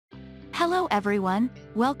Hello everyone,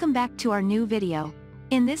 welcome back to our new video.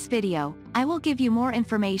 In this video, I will give you more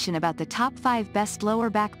information about the top 5 best lower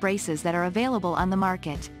back braces that are available on the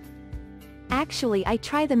market. Actually, I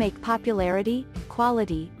try to make popularity,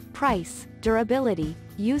 quality, price, durability,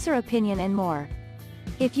 user opinion and more.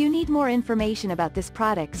 If you need more information about these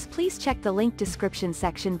products, please check the link description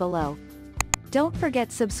section below. Don't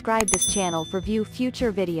forget subscribe this channel for view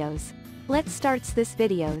future videos. Let's start this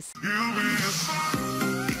videos.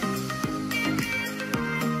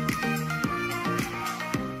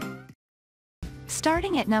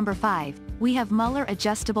 Starting at number 5, we have Muller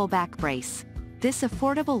Adjustable Back Brace. This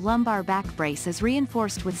affordable lumbar back brace is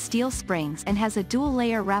reinforced with steel springs and has a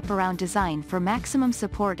dual-layer wraparound design for maximum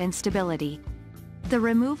support and stability. The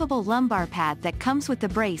removable lumbar pad that comes with the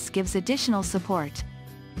brace gives additional support.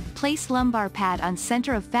 Place lumbar pad on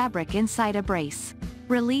center of fabric inside a brace.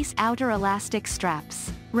 Release outer elastic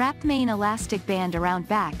straps. Wrap main elastic band around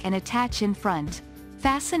back and attach in front.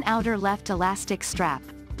 Fasten outer left elastic strap,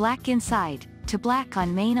 black inside, to black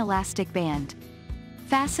on main elastic band.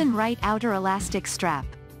 Fasten right outer elastic strap,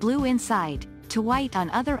 blue inside, to white on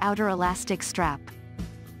other outer elastic strap.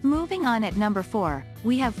 Moving on at number 4,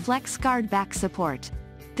 we have FlexGuard Back Support.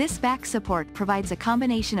 This back support provides a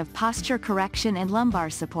combination of posture correction and lumbar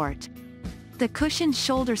support. The cushioned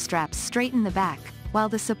shoulder straps straighten the back, while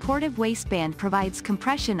the supportive waistband provides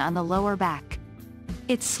compression on the lower back.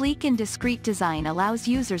 Its sleek and discreet design allows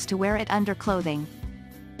users to wear it under clothing.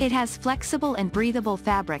 It has flexible and breathable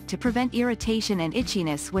fabric to prevent irritation and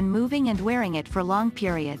itchiness when moving and wearing it for long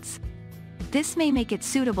periods. This may make it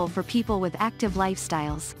suitable for people with active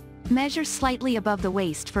lifestyles. Measure slightly above the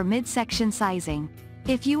waist for midsection sizing.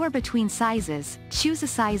 If you are between sizes, choose a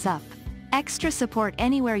size up. Extra support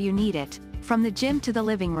anywhere you need it, from the gym to the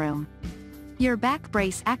living room. Your back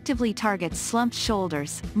brace actively targets slumped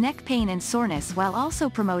shoulders, neck pain and soreness while also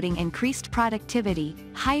promoting increased productivity,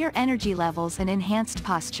 higher energy levels and enhanced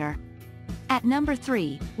posture. At number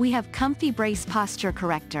 3, we have Comfy Brace Posture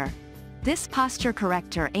Corrector. This posture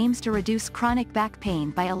corrector aims to reduce chronic back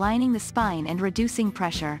pain by aligning the spine and reducing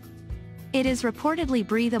pressure. It is reportedly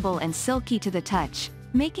breathable and silky to the touch,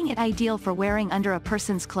 making it ideal for wearing under a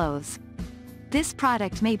person's clothes. This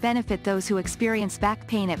product may benefit those who experience back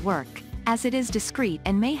pain at work, as it is discreet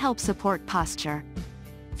and may help support posture.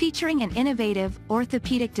 Featuring an innovative,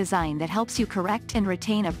 orthopedic design that helps you correct and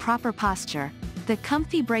retain a proper posture, the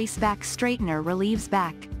Comfy Brace Back Straightener relieves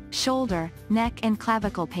back, shoulder, neck and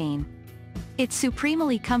clavicle pain. It's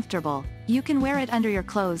supremely comfortable, you can wear it under your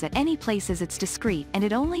clothes at any places. It's discreet and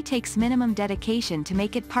it only takes minimum dedication to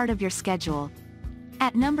make it part of your schedule.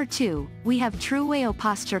 At number 2, we have Truweo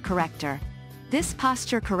Posture Corrector. This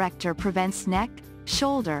posture corrector prevents neck,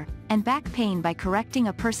 shoulder, and back pain by correcting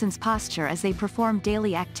a person's posture as they perform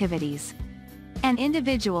daily activities. An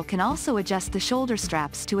individual can also adjust the shoulder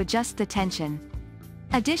straps to adjust the tension.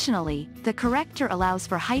 Additionally, the corrector allows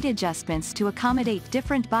for height adjustments to accommodate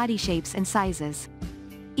different body shapes and sizes.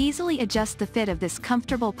 Easily adjust the fit of this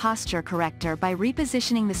comfortable posture corrector by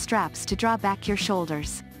repositioning the straps to draw back your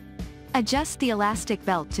shoulders. Adjust the elastic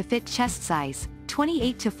belt to fit chest size,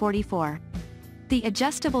 28 to 44. The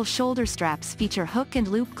adjustable shoulder straps feature hook and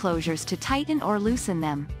loop closures to tighten or loosen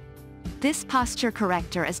them. This posture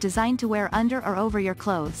corrector is designed to wear under or over your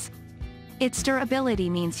clothes. Its durability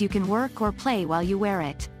means you can work or play while you wear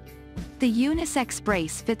it. The unisex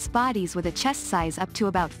brace fits bodies with a chest size up to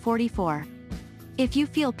about 44. If you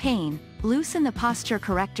feel pain, loosen the posture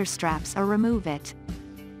corrector straps or remove it.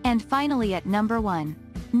 And finally at number 1,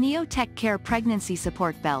 Neotech Care Pregnancy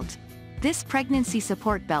Support Belt. This pregnancy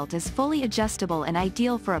support belt is fully adjustable and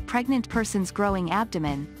ideal for a pregnant person's growing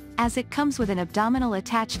abdomen, as it comes with an abdominal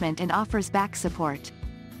attachment and offers back support.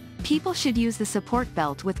 People should use the support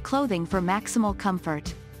belt with clothing for maximal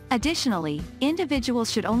comfort. Additionally,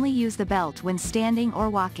 individuals should only use the belt when standing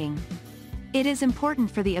or walking. It is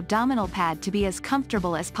important for the abdominal pad to be as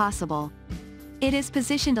comfortable as possible. It is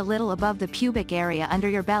positioned a little above the pubic area under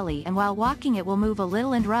your belly, and while walking it will move a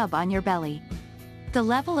little and rub on your belly. The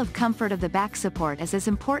level of comfort of the back support is as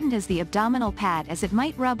important as the abdominal pad, as it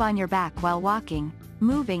might rub on your back while walking,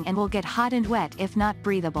 moving and will get hot and wet if not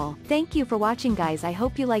breathable. Thank you for watching guys. I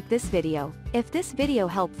hope you like this video. If this video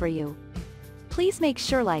helped for you, please make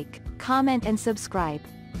sure like, comment and subscribe.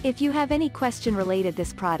 If you have any question related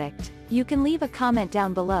this product, you can leave a comment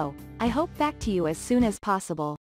down below. I hope back to you as soon as possible.